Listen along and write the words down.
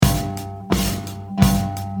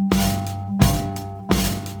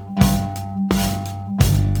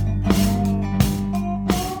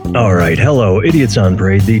All right. Hello, Idiots on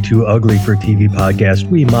Parade, the Too Ugly for TV podcast.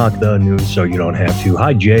 We mock the news so you don't have to.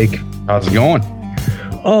 Hi, Jake. How's it going?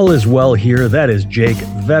 All is well here. That is Jake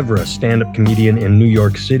Vevra, stand-up comedian in New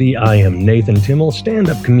York City. I am Nathan Timmel,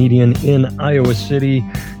 stand-up comedian in Iowa City.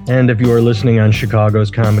 And if you are listening on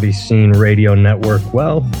Chicago's Comedy Scene Radio Network,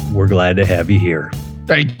 well, we're glad to have you here.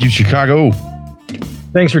 Thank you, Chicago.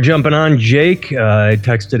 Thanks for jumping on, Jake. I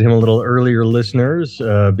texted him a little earlier, listeners,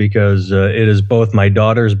 because it is both my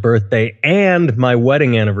daughter's birthday and my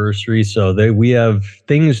wedding anniversary. So we have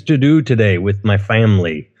things to do today with my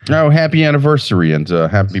family. Oh, happy anniversary and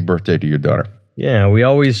happy birthday to your daughter. Yeah, we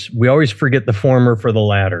always forget the former for the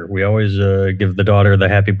latter. We always give the daughter the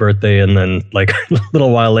happy birthday and then like a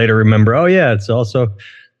little while later remember, oh yeah, it's also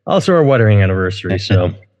our wedding anniversary.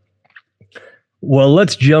 So. Well,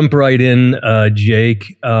 let's jump right in,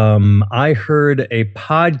 Jake. I heard a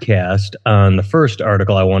podcast on the first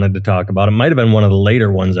article I wanted to talk about. It might have been one of the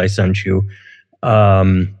later ones I sent you.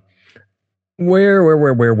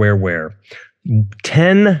 Where?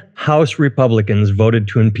 10 House Republicans voted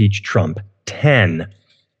to impeach Trump. 10.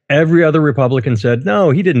 Every other Republican said, no,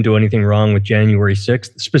 he didn't do anything wrong with January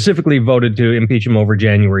 6th, specifically voted to impeach him over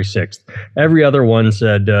January 6th. Every other one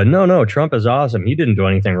said, no, Trump is awesome. He didn't do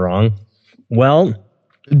anything wrong. Well,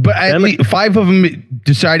 but at least 5 of them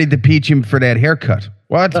decided to impeach him for that haircut.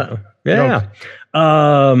 What? Yeah.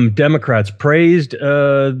 Democrats praised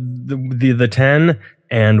the 10,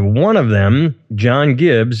 and one of them, John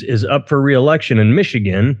Gibbs, is up for re-election in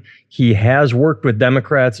Michigan. He has worked with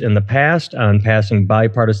Democrats in the past on passing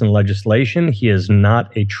bipartisan legislation. He is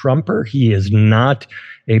not a Trumper. He is not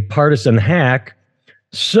a partisan hack.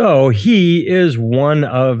 So he is one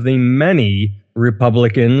of the many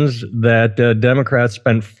Republicans that Democrats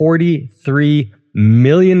spent $43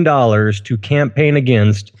 million to campaign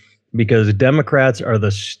against because Democrats are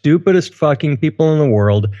the stupidest fucking people in the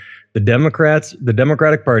world. The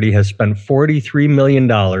Democratic Party has spent $43 million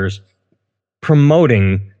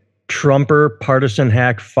promoting Trumper, partisan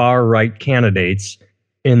hack, far-right candidates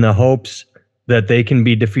in the hopes that they can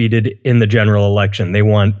be defeated in the general election. They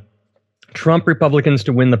want Trump Republicans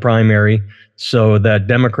to win the primary so that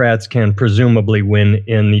Democrats can presumably win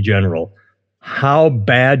in the general. How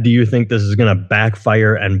bad do you think this is going to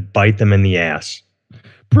backfire and bite them in the ass?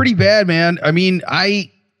 Pretty bad, man. I mean,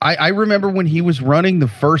 I remember when he was running the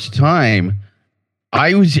first time,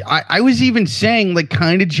 I was even saying, like,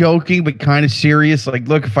 kind of joking, but kind of serious. Like,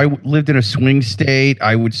 look, if I lived in a swing state,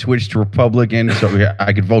 I would switch to Republican so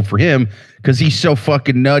I could vote for him because he's so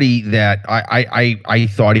fucking nutty that I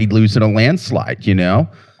thought he'd lose in a landslide, you know?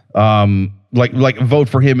 Like vote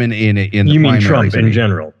for him in the You mean Trump in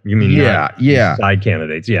general? You mean yeah side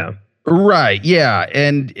candidates? Yeah, right, yeah,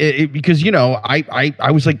 and because you know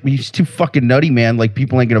I was like, he's too fucking nutty, man. Like,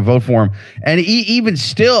 people ain't gonna vote for him, and even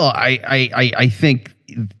still, I think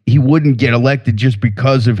he wouldn't get elected just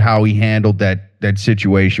because of how he handled that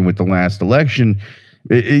situation with the last election.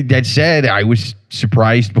 That said, I was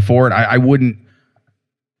surprised before, and I wouldn't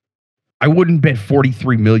bet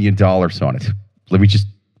 $43 million on it. Let me just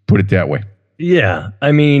put it that way. Yeah,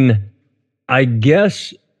 I mean, I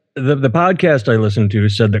guess the podcast I listened to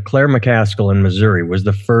said that Claire McCaskill in Missouri was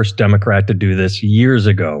the first Democrat to do this years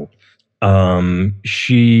ago. There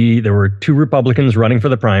were 2 Republicans running for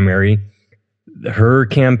the primary. Her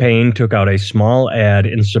campaign took out a small ad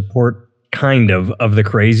in support, kind of the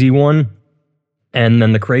crazy one. And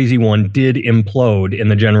then the crazy one did implode in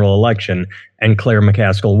the general election, and Claire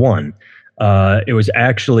McCaskill won. It was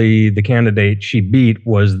actually the candidate she beat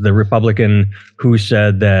was the Republican who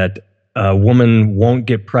said that a woman won't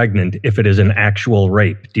get pregnant if it is an actual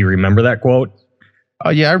rape. Do you remember that quote? Oh,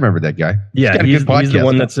 yeah, I remember that guy. Yeah, he's the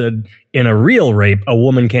one that said in a real rape, a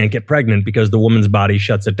woman can't get pregnant because the woman's body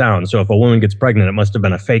shuts it down. So if a woman gets pregnant, it must have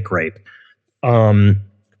been a fake rape. I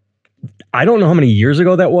don't know how many years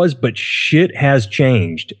ago that was, but shit has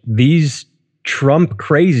changed. These Trump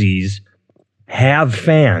crazies have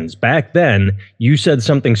fans. Back then, you said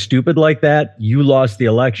something stupid like that, you lost the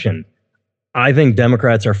election. I think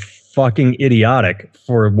Democrats are fucking idiotic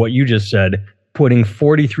for what you just said, putting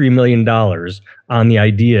 $43 million on the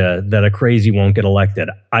idea that a crazy won't get elected.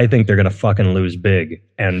 I think they're going to fucking lose big,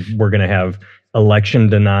 and we're going to have election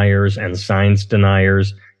deniers and science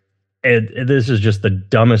deniers. This is just the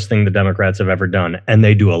dumbest thing the Democrats have ever done, and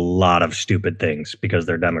they do a lot of stupid things because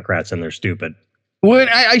they're Democrats and they're stupid. Well,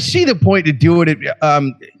 I see the point to do it.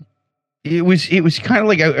 It was kind of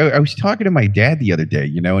like I was talking to my dad the other day,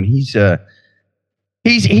 you know, and he's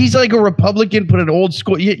like a Republican, but an old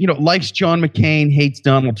school, you know, likes John McCain, hates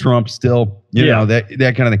Donald Trump still, you know, that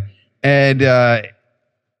kind of thing. And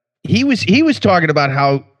he was talking about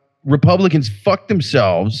how Republicans fucked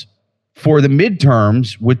themselves for the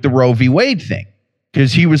midterms with the Roe v. Wade thing,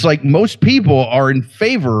 because he was like, most people are in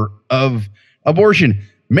favor of abortion,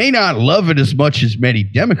 may not love it as much as many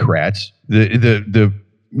Democrats, the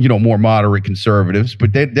more moderate conservatives,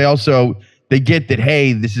 but they also get that,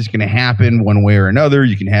 hey, this is going to happen one way or another.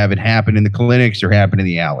 You can have it happen in the clinics or happen in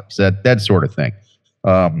the alleys, that sort of thing.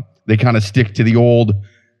 They kind of stick to the old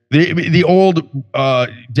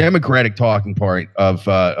Democratic talking point of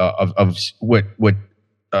what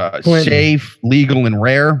safe, legal, and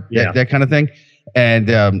rare, that kind of thing. And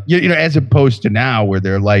as opposed to now, where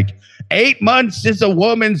they're like, 8 months is a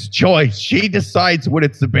woman's choice. She decides when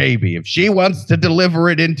it's a baby. If she wants to deliver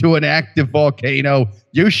it into an active volcano,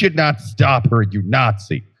 you should not stop her, you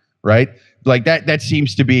Nazi. Right? Like that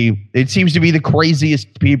seems to be the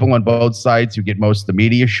craziest people on both sides who get most of the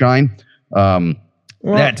media shine.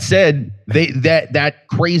 That said, that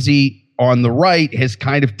crazy on the right has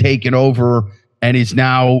kind of taken over and is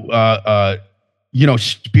now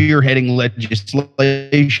spearheading legislation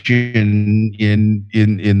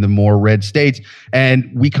in the more red states.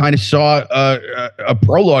 And we kind of saw a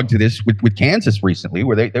prologue to this with Kansas recently,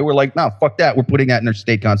 where they were like, no, fuck that. We're putting that in their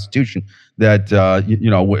state constitution that,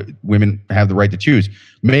 women have the right to choose.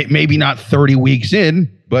 Maybe not 30 weeks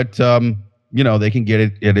in, but, they can get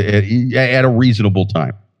it at a reasonable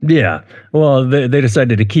time. Yeah. Well, they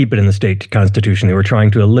decided to keep it in the state constitution. They were trying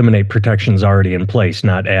to eliminate protections already in place,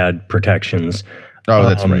 not add protections. Oh,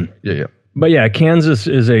 that's right. Yeah. But yeah, Kansas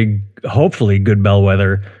is a hopefully good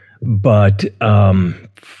bellwether. But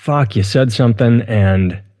you said something,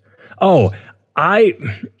 and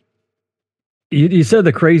you said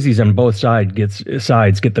the crazies on both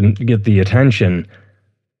sides get the attention.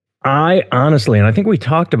 I honestly, and I think we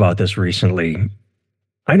talked about this recently,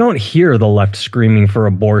 I don't hear the left screaming for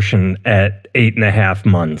abortion at 8.5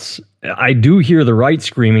 months. I do hear the right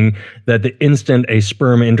screaming that the instant a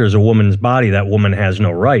sperm enters a woman's body, that woman has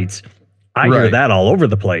no rights. I hear that all over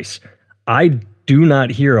the place. I do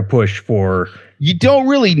not hear a push for. You don't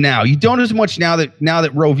really now. You don't as much now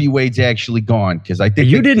that Roe v. Wade's actually gone, because I think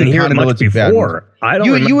you didn't hear it much before. I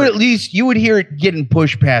don't. You would at least hear it getting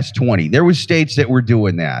pushed past 20. There was states that were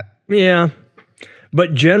doing that. Yeah.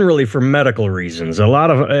 But generally for medical reasons,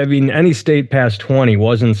 any state past 20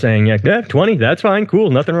 wasn't saying, 20, that's fine, cool,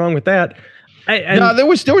 nothing wrong with that. No, there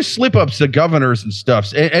was slip ups of governors and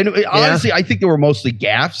stuff. And honestly, I think they were mostly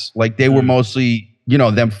gaffes. Like they were mostly,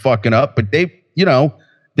 them fucking up, but they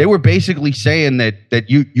were basically saying that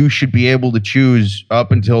you should be able to choose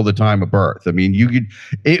up until the time of birth. I mean,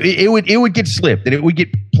 it would get slipped and it would get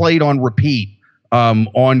played on repeat.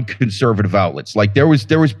 On conservative outlets, like there was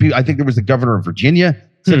I think there was the governor of Virginia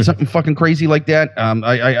said something fucking crazy like that.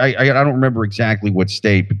 I don't remember exactly what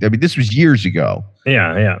state, but I mean this was years ago.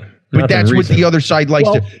 Yeah. But that's what the other side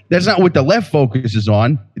likes to. That's not what the left focuses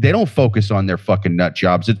on. They don't focus on their fucking nut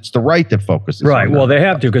jobs. It's the right that focuses. Right. On well, they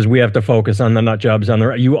have to, because we have to focus on the nut jobs on the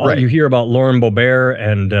right. You hear about Lauren Boebert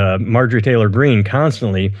and Marjorie Taylor Greene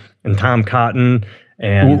constantly, and Tom Cotton.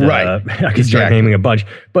 And I could start naming a bunch,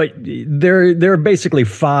 but there are basically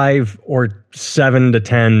 5 or 7 to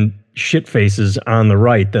 10 shit faces on the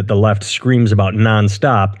right that the left screams about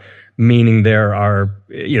nonstop, meaning there are,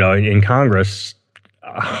 in Congress,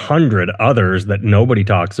 100 others that nobody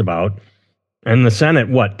talks about. And the Senate,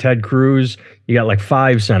 Ted Cruz, you got like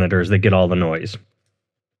 5 senators that get all the noise.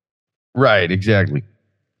 Right, exactly.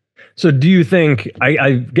 So do you think,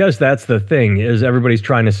 I guess that's the thing, is everybody's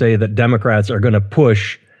trying to say that Democrats are going to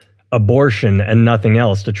push abortion and nothing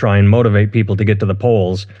else to try and motivate people to get to the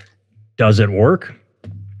polls. Does it work?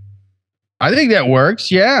 I think that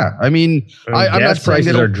works, yeah. I mean I'm not saying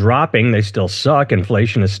prices are dropping. They still suck.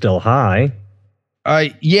 Inflation is still high.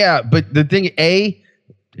 Yeah, but the thing,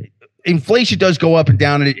 inflation does go up and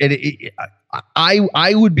down, and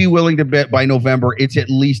I would be willing to bet by November it's at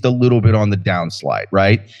least a little bit on the downslide,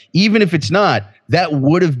 right? Even if it's not, that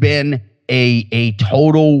would have been a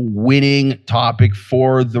total winning topic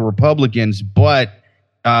for the Republicans. But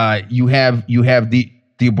you have the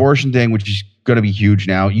abortion thing, which is going to be huge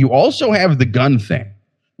now. You also have the gun thing,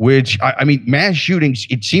 which I mean, mass shootings,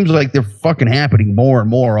 it seems like they're fucking happening more and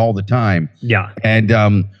more all the time. Yeah.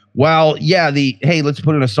 And while, let's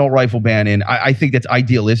put an assault rifle ban in, I think that's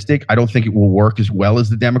idealistic. I don't think it will work as well as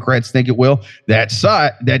the Democrats think it will. That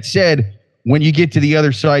said, when you get to the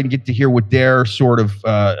other side and get to hear what their sort of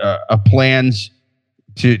plans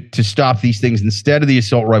to stop these things instead of the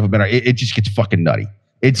assault rifle ban, it just gets fucking nutty.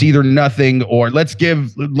 It's either nothing or let's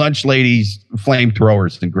give lunch ladies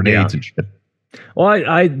flamethrowers and grenades and shit.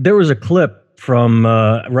 Well, there was a clip from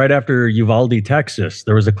right after Uvalde, Texas.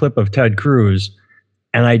 There was a clip of Ted Cruz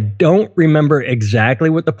And I don't remember exactly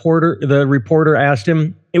what the reporter asked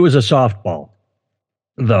him. It was a softball,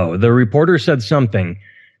 though. The reporter said something,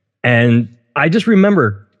 and I just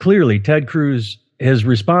remember clearly Ted Cruz, his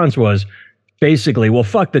response was basically, well,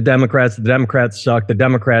 fuck the Democrats. The Democrats suck. The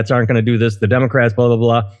Democrats aren't going to do this. The Democrats, blah, blah,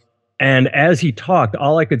 blah. And as he talked,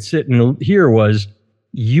 all I could sit and hear was,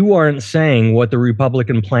 you aren't saying what the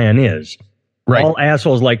Republican plan is. Right. All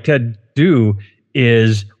assholes like Ted do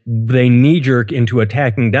is they knee-jerk into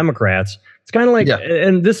attacking Democrats. It's kind of like,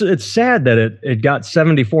 and it's sad that it got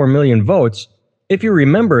 74 million votes. If you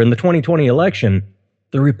remember, in the 2020 election,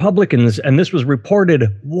 the Republicans, and this was reported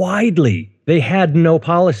widely, they had no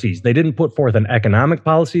policies. They didn't put forth an economic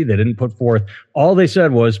policy. They didn't put forth, all they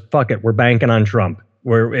said was, fuck it, we're banking on Trump.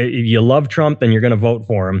 If you love Trump, then you're going to vote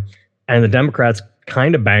for him. And the Democrats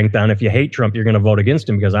kind of banked on, if you hate Trump, you're going to vote against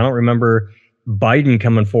him, because I don't remember Biden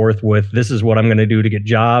coming forth with, this is what I'm going to do to get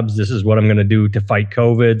jobs. This is what I'm going to do to fight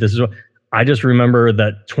COVID. This is what I just remember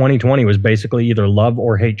that 2020 was basically either love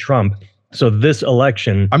or hate Trump. So this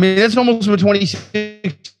election, I mean, that's almost what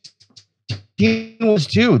 2016 was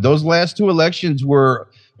too. Those last two elections were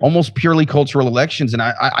almost purely cultural elections. And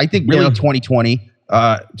I think really 2020,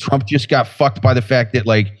 Trump just got fucked by the fact that,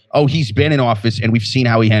 like, oh, he's been in office and we've seen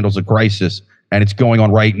how he handles a crisis, and it's going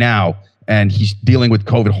on right now. And he's dealing with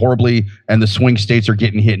COVID horribly, and the swing states are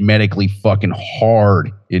getting hit medically fucking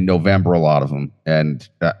hard in November, a lot of them. And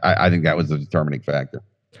I think that was the determining factor.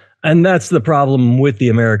 And that's the problem with the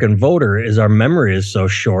American voter, is our memory is so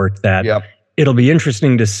short that it'll be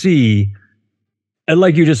interesting to see. And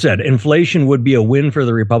like you just said, inflation would be a win for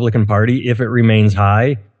the Republican Party if it remains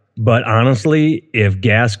high. But honestly, if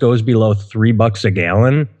gas goes below $3 a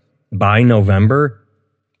gallon by November,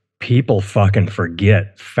 people fucking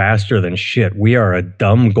forget faster than shit. We are a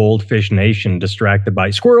dumb goldfish nation distracted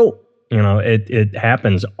by squirrel. You know, it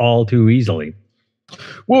happens all too easily.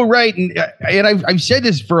 Well, right. And I've said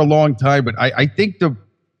this for a long time, but I think the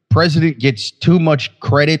president gets too much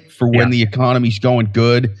credit for when the economy's going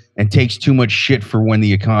good and takes too much shit for when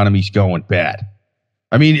the economy's going bad.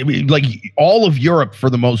 I mean, like, all of Europe, for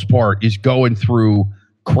the most part, is going through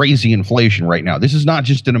crazy inflation right now. This is not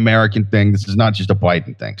just an American thing. This is not just a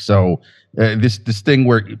Biden thing. So this thing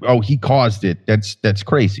where, oh, he caused it, that's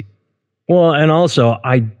crazy. Well, and also,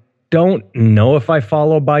 I don't know if I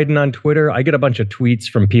follow Biden on Twitter. I get a bunch of tweets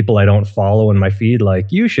from people I don't follow in my feed,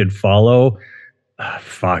 like, you should follow.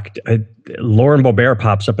 Lauren Boebert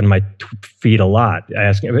pops up in my feed a lot.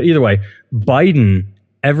 Asking, but either way, Biden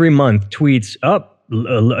every month tweets up,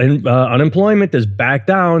 unemployment is back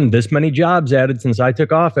down, this many jobs added since I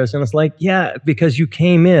took office. And it's like, yeah, because you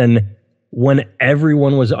came in when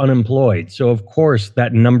everyone was unemployed. So of course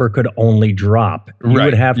that number could only drop. You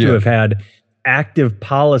would have to have had active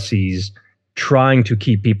policies trying to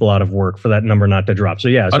keep people out of work for that number not to drop. So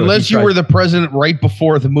yeah. So unless you were the president right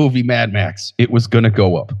before the movie Mad Max, it was going to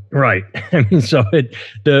go up. Right. I mean, so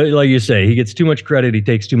like you say, he gets too much credit. He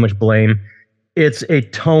takes too much blame. It's a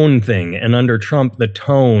tone thing. And under Trump, the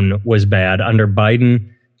tone was bad. Under Biden,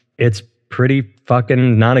 it's pretty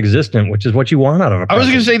fucking non-existent, which is what you want out of a president. I was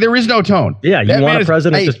going to say, there is no tone. Yeah, you want a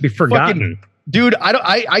president just to be forgotten. Dude,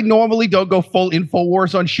 I normally don't go full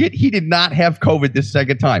InfoWars on shit. He did not have COVID this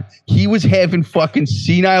second time. He was having fucking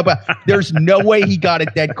senile, but there's no way he got it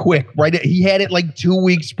that quick, right? He had it like 2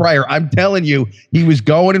 weeks prior. I'm telling you, he was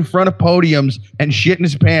going in front of podiums and shitting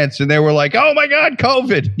his pants, and they were like, oh my God,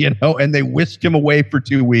 COVID, you know, and they whisked him away for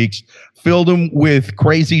 2 weeks, filled him with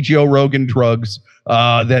crazy Joe Rogan drugs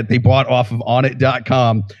that they bought off of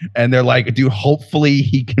Onnit.com. And they're like, dude, hopefully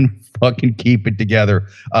he can fucking keep it together.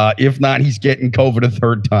 If not, he's getting COVID a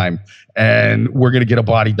third time, and we're going to get a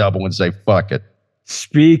body double and say, fuck it.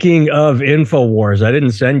 Speaking of InfoWars, I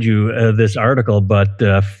didn't send you this article, but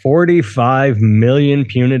 45 million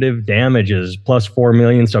punitive damages plus 4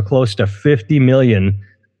 million, so close to 50 million.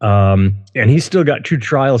 And he's still got 2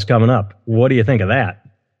 trials coming up. What do you think of that?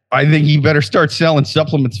 I think he better start selling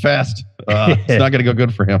supplements fast. It's not going to go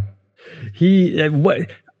good for him.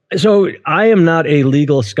 So I am not a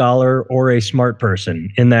legal scholar or a smart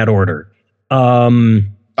person in that order.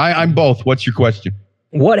 I'm both. What's your question?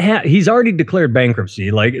 He's already declared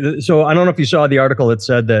bankruptcy. Like, so I don't know if you saw the article that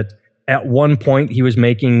said that at one point he was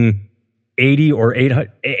making $80,000 or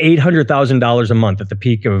 $800,000 a month at the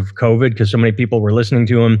peak of COVID because so many people were listening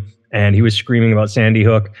to him and he was screaming about Sandy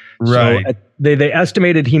Hook. Right. So they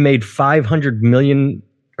estimated he made $500 million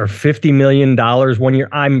or $50 million 1 year.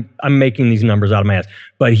 I'm making these numbers out of my ass,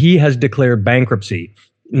 but he has declared bankruptcy.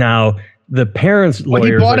 Now, the parents'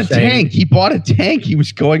 lawyers he bought a tank. He bought a tank. He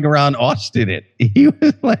was going around Austin it. He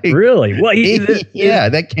was like, really? Well, yeah,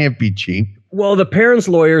 that can't be cheap. Well, the parents'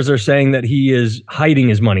 lawyers are saying that he is hiding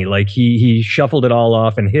his money. Like he shuffled it all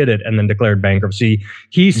off and hid it and then declared bankruptcy.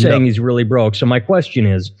 He's saying he's really broke. So my question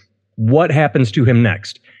is, what happens to him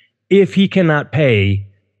next? If he cannot pay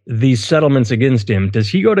these settlements against him, does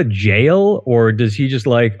he go to jail or does he just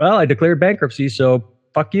like, well, I declared bankruptcy, so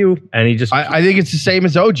fuck you? And he just... I think it's the same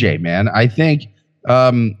as OJ, man. I think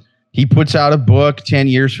he puts out a book 10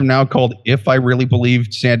 years from now called If I Really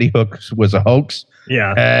Believed Sandy Hook Was a Hoax.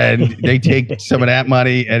 Yeah. And they take some of that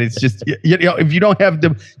money, and it's just, you know, if you don't have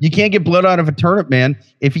you can't get blood out of a turnip, man.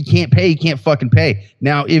 If he can't pay, he can't fucking pay.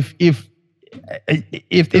 Now, if do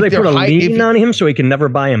they put a lien on him so he can never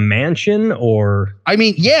buy a mansion? Or I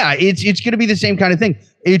mean, yeah, it's going to be the same kind of thing.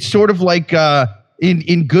 It's sort of like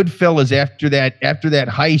in Goodfellas after that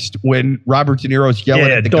heist when Robert De Niro's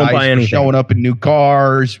yelling at the guys for showing up in new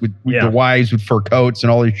cars with their wives with fur coats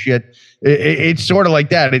and all this shit. It's sort of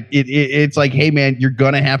like that. It's like, hey man, you're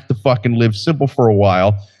gonna have to fucking live simple for a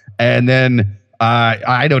while, and then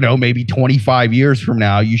I don't know, maybe 25 years from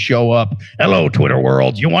now, you show up. Hello, Twitter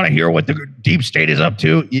world. You want to hear what the deep state is up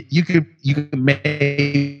to? You could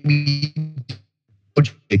maybe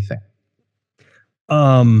thing.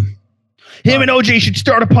 Him and OJ should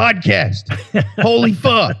start a podcast. Holy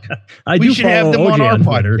fuck! We should have them on our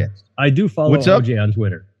podcast. I do follow OJ on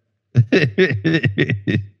Twitter.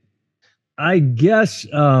 I guess,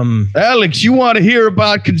 Alex, you want to hear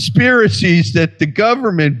about conspiracies that the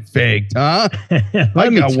government faked, huh?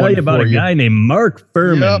 Let me tell you about a guy named Mark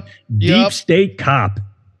Furman, deep state cop.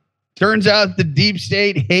 Turns out the deep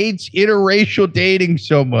state hates interracial dating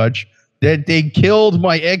so much that they killed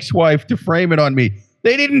my ex-wife to frame it on me.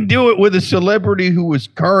 They didn't do it with a celebrity who was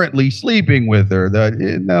currently sleeping with her.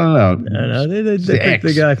 No. They picked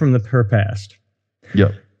the guy from her past.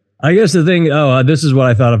 Yep. I guess the thing, this is what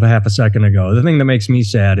I thought of a half a second ago. The thing that makes me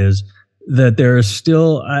sad is that there is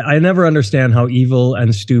still, I never understand how evil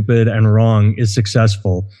and stupid and wrong is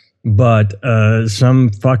successful, but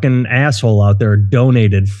some fucking asshole out there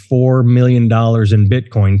donated $4 million in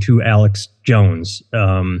Bitcoin to Alex Jones.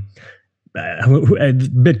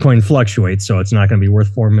 Bitcoin fluctuates, so it's not going to be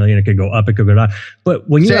worth $4 million. It could go up, it could go down. But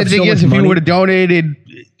when you have so much money, if you would have donated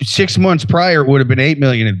 6 months prior, it would have been $8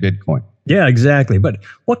 million in Bitcoin. Yeah, exactly. But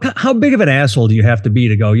how big of an asshole do you have to be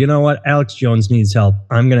to go, you know what? Alex Jones needs help.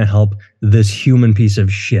 I'm going to help this human piece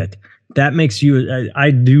of shit. That makes you,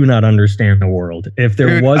 I do not understand the world. If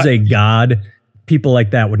there was a God, people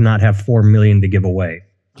like that would not have $4 million to give away.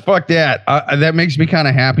 Fuck that. That makes me kind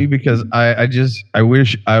of happy because I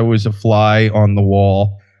wish I was a fly on the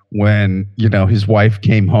wall when, you know, his wife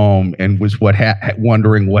came home and was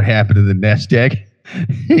wondering what happened to the nest egg.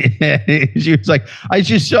 She was like, I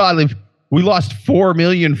just saw we lost $4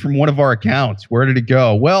 million from one of our accounts. Where did it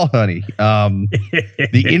go? Well, honey,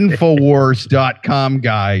 the Infowars.com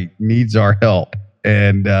guy needs our help.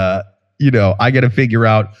 And, you know, I got to figure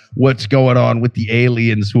out what's going on with the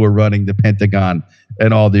aliens who are running the Pentagon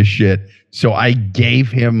and all this shit. So I gave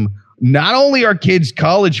him not only our kids'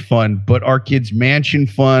 college fund, but our kids' mansion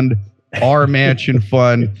fund, our mansion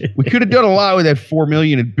fund. We could have done a lot with that $4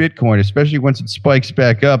 million in Bitcoin, especially once it spikes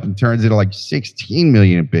back up and turns into like 16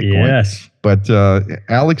 million in Bitcoin. Yes. But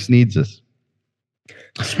Alex needs us.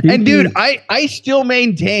 And dude, I still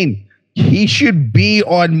maintain he should be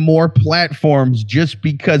on more platforms just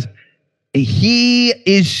because he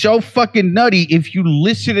is so fucking nutty. If you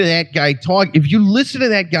listen to that guy talk, if you listen to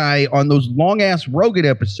that guy on those long ass Rogan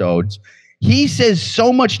episodes, he says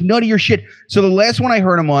so much nuttier shit. So the last one I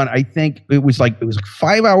heard him on, I think it was like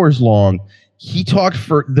 5 hours long. He talked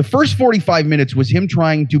for the first 45 minutes was him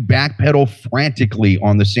trying to backpedal frantically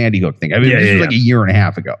on the Sandy Hook thing. I mean, this was like a year and a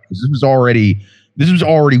half ago. This was already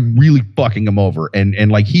really fucking him over. And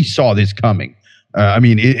like he saw this coming. I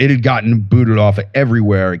mean, it had gotten booted off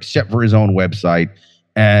everywhere except for his own website.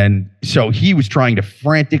 And so he was trying to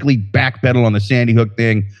frantically backpedal on the Sandy Hook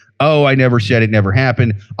thing. Oh, I never said it never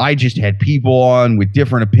happened. I just had people on with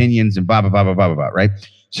different opinions and blah, blah, blah, blah, blah, blah, right?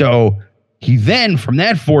 So he then, from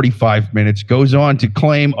that 45 minutes, goes on to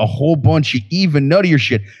claim a whole bunch of even nuttier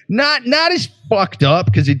shit. Not as fucked up,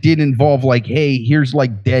 because it did involve like, hey, here's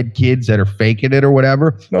like dead kids that are faking it or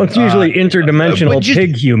whatever. Well, it's usually interdimensional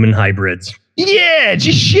pig-human hybrids. Yeah,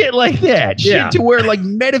 just shit like that. Shit to where, like,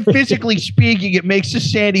 metaphysically speaking, it makes the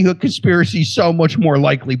Sandy Hook conspiracy so much more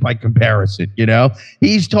likely by comparison, you know?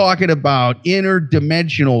 He's talking about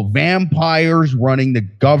interdimensional vampires running the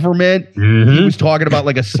government. Mm-hmm. He was talking about,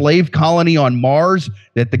 like, a slave colony on Mars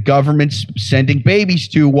that the government's sending babies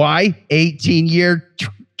to. Why? 18-year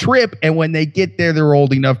trip, and when they get there, they're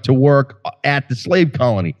old enough to work at the slave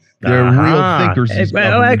colony. They're real thinkers.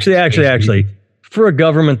 Well, actually, for a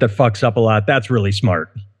government that fucks up a lot, that's really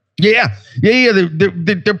smart. Yeah.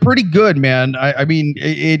 They're pretty good, man. I mean,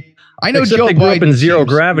 I know Except Joe they grew up Biden in zero seems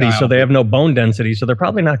gravity, so they mild. have no bone density, so they're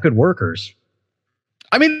probably not good workers.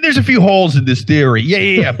 I mean, there's a few holes in this theory.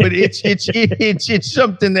 Yeah. But it's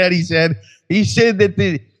something that he said. He said that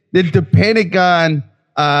the Pentagon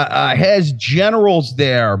has generals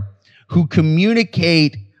there who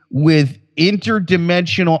communicate with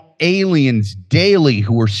interdimensional aliens daily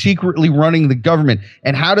who are secretly running the government.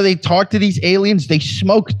 And how do they talk to these aliens? They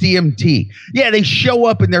smoke DMT. Yeah, they show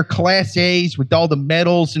up in their Class A's with all the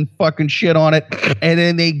medals and fucking shit on it. And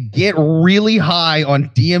then they get really high on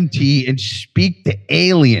DMT and speak to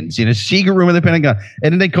aliens in a secret room of the Pentagon.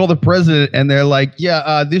 And then they call the president and they're like,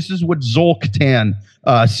 this is what Zolk'tan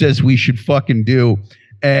says we should fucking do.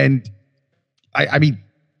 And I mean,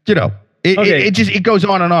 you know, it goes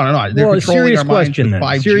on and on and on. Well, serious question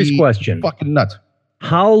then. Serious question. Fucking nuts.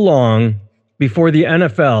 How long before the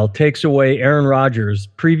NFL takes away Aaron Rodgers'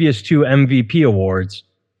 previous 2 MVP awards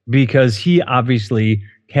because he obviously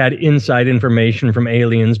had inside information from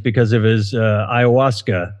aliens because of his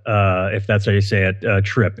ayahuasca, if that's how you say it,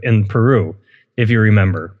 trip in Peru, if you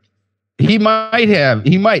remember? He might have.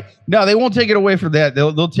 He might. No, they won't take it away for that.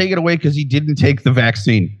 They'll take it away because he didn't take the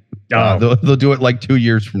vaccine. They'll do it like 2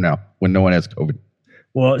 years from now when no one has COVID.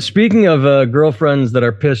 Well, speaking of girlfriends that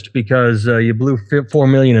are pissed because you blew $4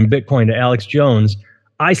 million in Bitcoin to Alex Jones,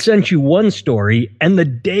 I sent you one story, and the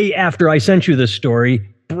day after I sent you this story,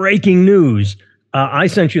 breaking news. I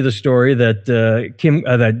sent you the story that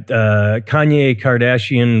Kanye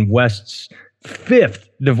Kardashian West's 5th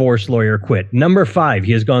divorce lawyer quit. Number 5.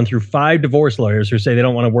 He has gone through 5 divorce lawyers who say they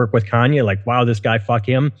don't want to work with Kanye. Like, wow, this guy, fuck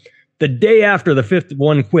him. The day after the 5th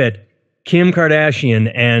one quit, Kim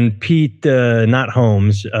Kardashian and Pete, not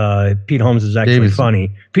Holmes. Pete Holmes is actually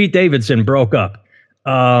funny. Pete Davidson broke up.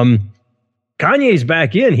 Kanye's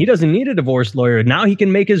back in. He doesn't need a divorce lawyer. Now he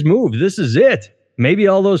can make his move. This is it. Maybe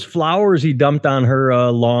all those flowers he dumped on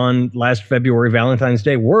her lawn last February, Valentine's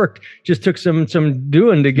Day, worked. Just took some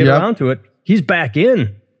doing to get around to it. He's back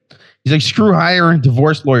in. He's like, screw hiring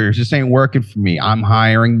divorce lawyers. This ain't working for me. I'm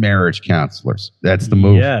hiring marriage counselors. That's the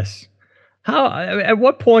move. Yes. At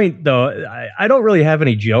what point, though, I don't really have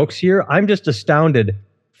any jokes here. I'm just astounded.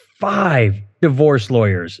 5 divorce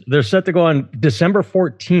lawyers. They're set to go on December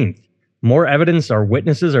 14th. More evidence or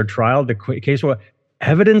witnesses are trialed. The case what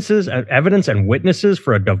evidence and witnesses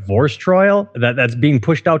for a divorce trial that's being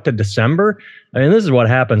pushed out to December. I mean, this is what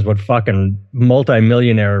happens when fucking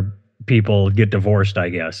multimillionaire people get divorced, I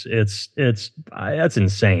guess. That's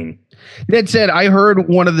insane. That said, I heard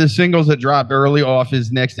one of the singles that dropped early off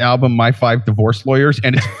his next album, My 5 Divorce Lawyers,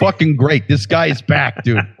 and it's fucking great. This guy is back,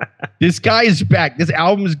 dude. This guy is back. This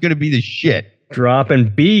album is going to be the shit. Dropping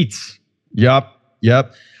beats. Yep.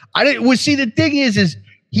 See, the thing is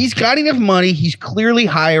he's got enough money. He's clearly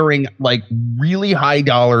hiring like really high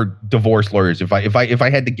dollar divorce lawyers. If I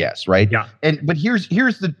had to guess, right? Yeah. But here's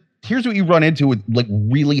what you run into with like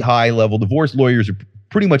really high level divorce lawyers or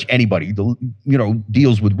pretty much anybody,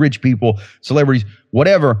 deals with rich people, celebrities,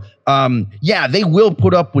 whatever. They will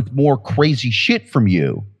put up with more crazy shit from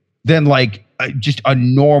you than like just a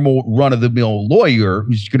normal run of the mill lawyer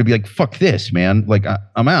who's going to be like, fuck this, man. Like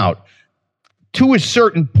I'm out. To a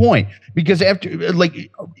certain point, because after like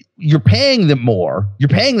you're paying them more, you're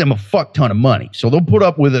paying them a fuck ton of money, so they'll put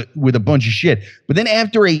up with a bunch of shit. But then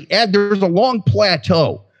there's a long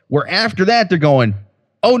plateau where after that they're going,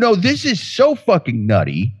 oh no, this is so fucking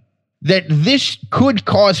nutty that this could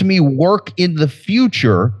cause me work in the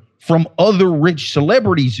future from other rich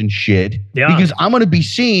celebrities and shit. Yeah. Because I'm going to be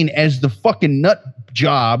seen as the fucking nut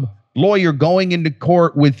job lawyer going into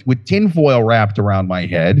court with tinfoil wrapped around my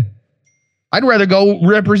head. I'd rather go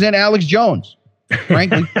represent Alex Jones,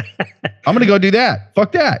 frankly. I'm going to go do that.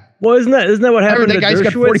 Fuck that. Well, isn't that what happened to that guy's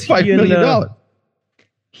got $45 million.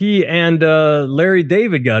 He and Larry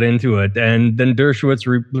David got into it, and then Dershowitz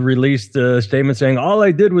released a statement saying, all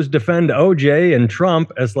I did was defend OJ and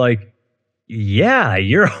Trump. As like, yeah,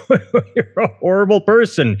 you're a horrible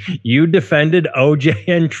person. You defended OJ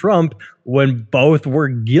and Trump when both were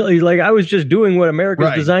guilty. Like, I was just doing what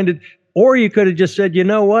America's designed it. Or you could have just said, you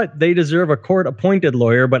know what? They deserve a court-appointed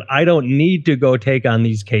lawyer, but I don't need to go take on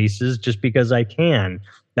these cases just because I can.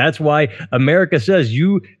 That's why America says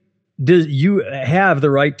you have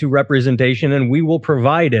the right to representation and we will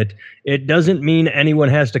provide it. It doesn't mean anyone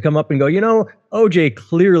has to come up and go, OJ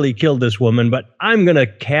clearly killed this woman, but I'm going to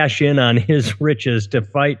cash in on his riches to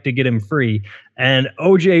fight to get him free. And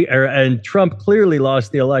and Trump clearly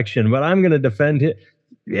lost the election, but I'm going to defend it.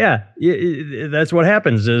 Yeah, that's what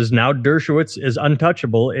happens is now Dershowitz is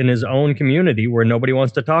untouchable in his own community where nobody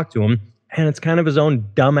wants to talk to him. And it's kind of his own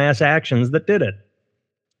dumbass actions that did it.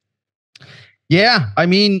 Yeah, I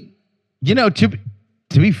mean, to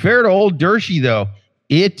be fair to old Dershey though,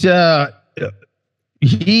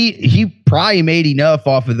 he probably made enough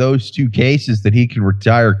off of those two cases that he can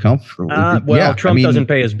retire comfortably. Trump doesn't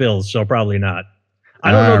pay his bills, so probably not.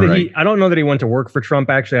 I don't know that he went to work for Trump.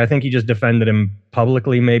 Actually, I think he just defended him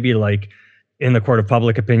publicly. Maybe like in the court of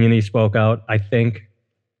public opinion, he spoke out. I think.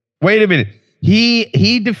 Wait a minute.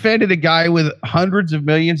 He defended a guy with hundreds of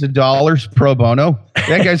millions of dollars pro bono.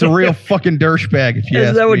 That guy's a real fucking dirtbag. If you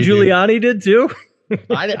Is that what Giuliani did too?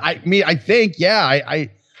 I think, yeah. I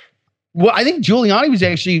think Giuliani was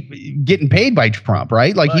actually getting paid by Trump,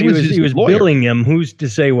 right? Like he was billing him. Who's to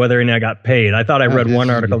say whether or not got paid? I thought I read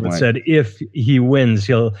one article that said if he wins,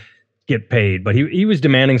 he'll get paid. But he was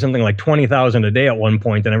demanding something like $20,000 a day at one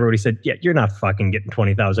point, and everybody said, "Yeah, you're not fucking getting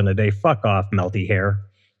 $20,000 a day. Fuck off, melty hair."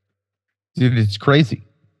 Dude, it's crazy.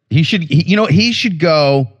 He should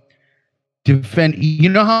go defend. You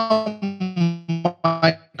know how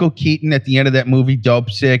Michael Keaton at the end of that movie, Dope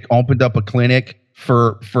Sick, opened up a clinic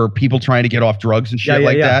for people trying to get off drugs and shit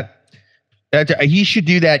that. He should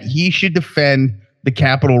do that. He should defend the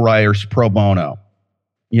Capitol rioters pro bono.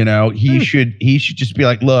 He should just be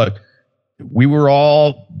like, look, we were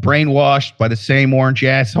all brainwashed by the same orange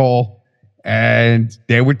asshole. And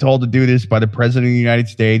they were told to do this by the president of the United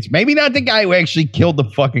States. Maybe not the guy who actually killed the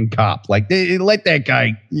fucking cop. Like, they let that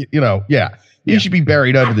guy, he should be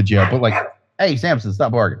buried under the jail. But like, hey, Samson,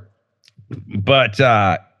 stop bargaining. But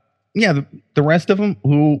the rest of them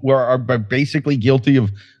who are basically guilty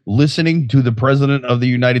of listening to the president of the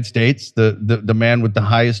United States, the man with the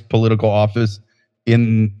highest political office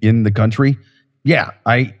in the country. Yeah,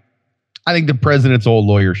 I think the president's old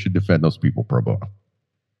lawyer should defend those people pro bono.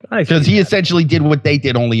 Because he essentially did what they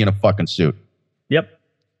did, only in a fucking suit. Yep.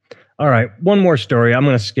 All right. One more story. I'm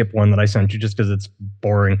going to skip one that I sent you just because it's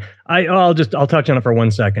boring. I'll touch on it for 1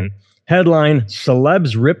 second. Headline: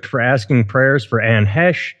 Celebs ripped for asking prayers for Anne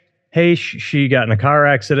Heche. She got in a car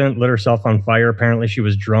accident, lit herself on fire. Apparently, she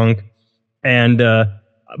was drunk. And the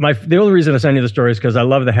only reason I sent you the story is because I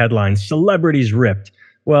love the headline: Celebrities ripped.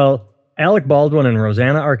 Well, Alec Baldwin and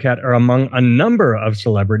Rosanna Arquette are among a number of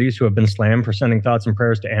celebrities who have been slammed for sending thoughts and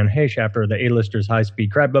prayers to Anne Heche after the A-listers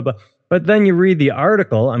high-speed crash, blah, blah. But then you read the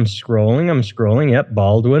article. I'm scrolling. Yep,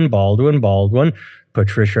 Baldwin.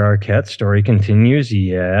 Patricia Arquette, story continues.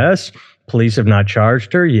 Yes. Police have not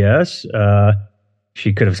charged her. Yes.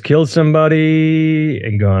 She could have killed somebody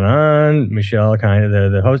and gone on. Michelle, kind of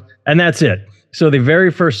the host. And that's it. So the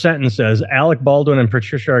very first sentence says, Alec Baldwin and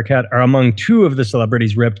Patricia Arquette are among two of the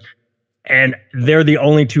celebrities ripped. And they're the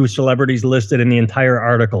only two celebrities listed in the entire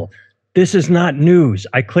article. This is not news.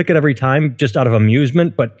 I click it every time just out of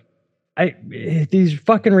amusement, but these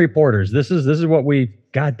fucking reporters, this is what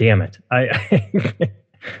God damn it.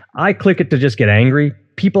 I click it to just get angry.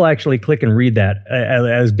 People actually click and read that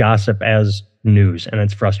as gossip, as news, and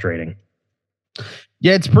it's frustrating.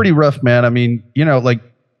 Yeah, it's pretty rough, man. I mean,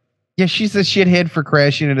 she's a shithead for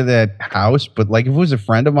crashing into that house, but like if it was a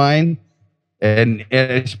friend of mine, and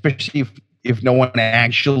especially if no one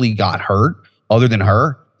actually got hurt other than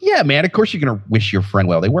her, yeah, man, of course you're going to wish your friend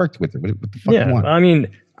well. They worked with her. What the fuck you want? I mean,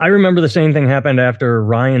 I remember the same thing happened after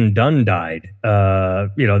Ryan Dunn died.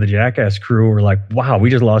 The Jackass crew were like, wow,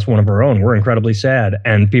 we just lost one of our own. We're incredibly sad.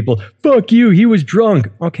 And people, fuck you, he was drunk.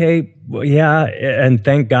 Okay, well, yeah, and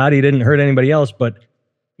thank God he didn't hurt anybody else, but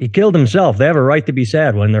he killed himself. They have a right to be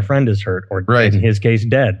sad when their friend is hurt, or in his case,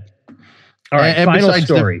 dead. All right, and final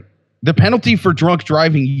story. The penalty for drunk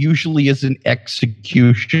driving usually is an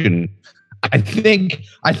execution. I think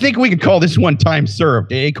we could call this one time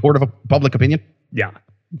served, a court of public opinion. Yeah.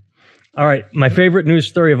 All right. My favorite news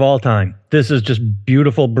story of all time. This is just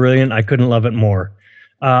beautiful, brilliant. I couldn't love it more.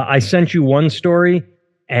 I sent you one story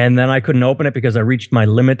and then I couldn't open it because I reached my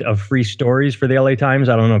limit of free stories for the LA Times.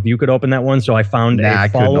 I don't know if you could open that one. So I found a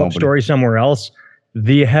follow-up story somewhere else.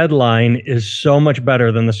 The headline is so much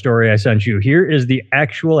better than the story I sent you. Here is the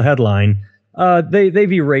actual headline.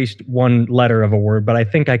 They've erased one letter of a word, but I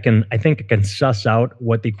think I can suss out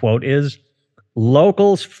what the quote is.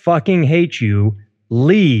 Locals fucking hate you.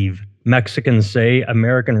 Leave. Mexicans say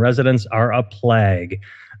American residents are a plague.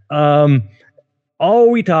 All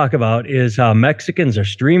we talk about is how Mexicans are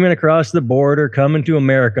streaming across the border, coming to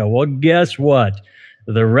America. Well, guess what?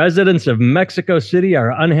 The residents of Mexico City are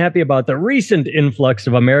unhappy about the recent influx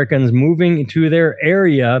of Americans moving to their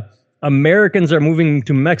area. Americans are moving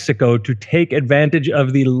to Mexico to take advantage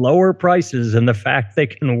of the lower prices and the fact they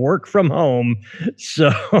can work from home. So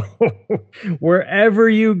wherever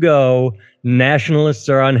you go, nationalists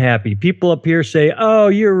are unhappy. People up here say, oh,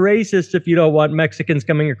 you're racist if you don't want Mexicans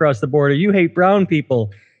coming across the border. You hate brown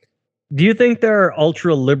people. Do you think there are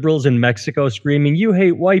ultra liberals in Mexico screaming, "You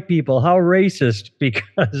hate white people, how racist,"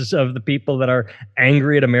 because of the people that are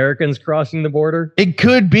angry at Americans crossing the border? It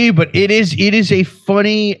could be, but it is a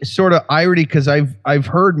funny sort of irony because I've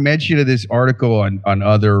heard mention of this article on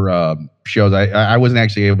other shows. I wasn't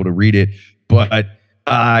actually able to read it, but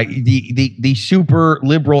the super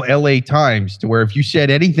liberal LA Times, to where if you said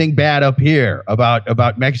anything bad up here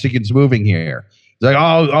about Mexicans moving here, it's like,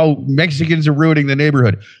 oh, Mexicans are ruining the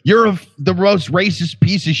neighborhood. You're the most racist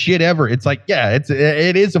piece of shit ever. It's like, yeah,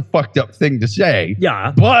 it is a fucked up thing to say.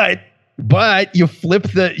 Yeah, but you flip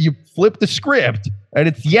the script, and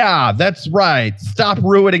it's, yeah, that's right. Stop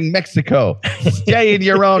ruining Mexico. Stay in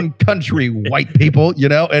your own country, white people. You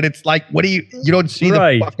know, and it's like, what do you don't see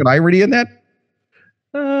the fucking irony in that?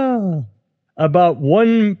 About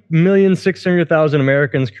 1,600,000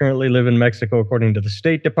 Americans currently live in Mexico, according to the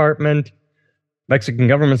State Department. Mexican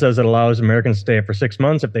government says it allows Americans to stay for 6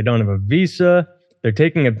 months if they don't have a visa. They're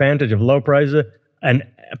taking advantage of low prices. A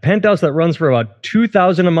penthouse that runs for about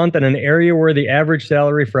 $2,000 a month in an area where the average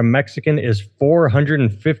salary for a Mexican is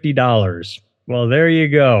 $450. Well, there you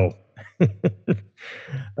go.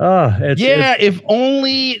 If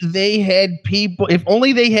only they had people, if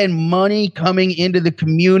only they had money coming into the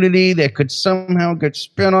community that could somehow get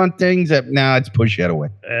spent on things that now it's push that away.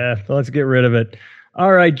 Let's get rid of it.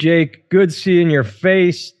 All right, Jake, good seeing your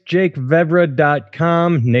face.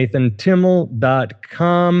 JakeVevra.com,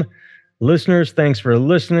 NathanTimmel.com. Listeners, thanks for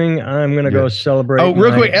listening. I'm going to go celebrate. Oh,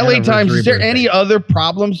 real quick, LA Times, is there any other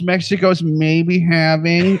problems Mexico's maybe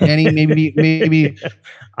having? Maybe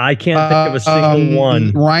I can't think of a single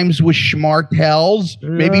one. Rhymes with schmartels.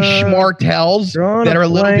 Maybe schmartels that are a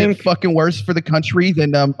little bit fucking worse for the country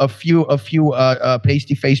than a few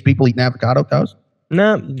pasty-faced people eating avocado toast.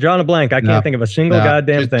 No, drawing a blank. I can't think of a single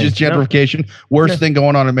goddamn thing. Just gentrification. Worst thing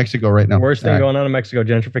going on in Mexico right now. Worst thing going on in Mexico,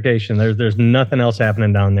 gentrification. There's nothing else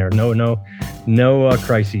happening down there. No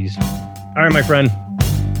crises. All right, my friend.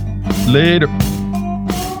 Later.